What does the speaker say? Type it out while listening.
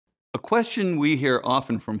A question we hear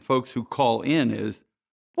often from folks who call in is,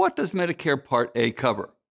 what does Medicare Part A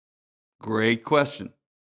cover? Great question.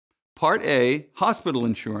 Part A, hospital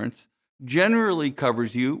insurance, generally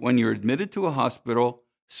covers you when you're admitted to a hospital,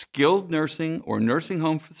 skilled nursing or nursing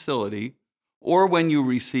home facility, or when you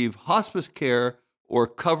receive hospice care or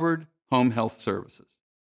covered home health services.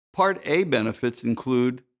 Part A benefits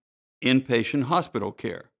include inpatient hospital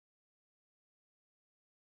care,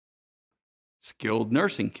 skilled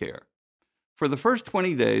nursing care. For the first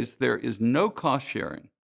 20 days, there is no cost sharing.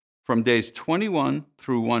 From days 21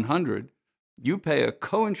 through 100, you pay a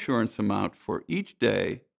coinsurance amount for each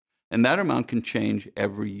day, and that amount can change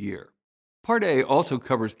every year. Part A also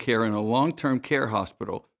covers care in a long-term care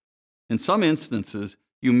hospital. In some instances,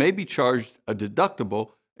 you may be charged a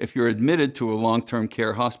deductible if you're admitted to a long-term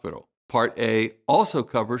care hospital. Part A also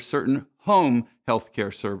covers certain home health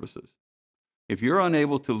care services. If you're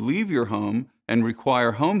unable to leave your home and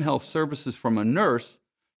require home health services from a nurse,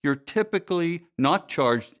 you're typically not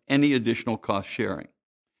charged any additional cost sharing.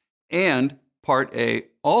 And Part A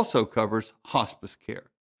also covers hospice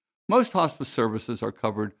care. Most hospice services are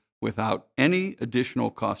covered without any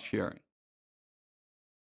additional cost sharing.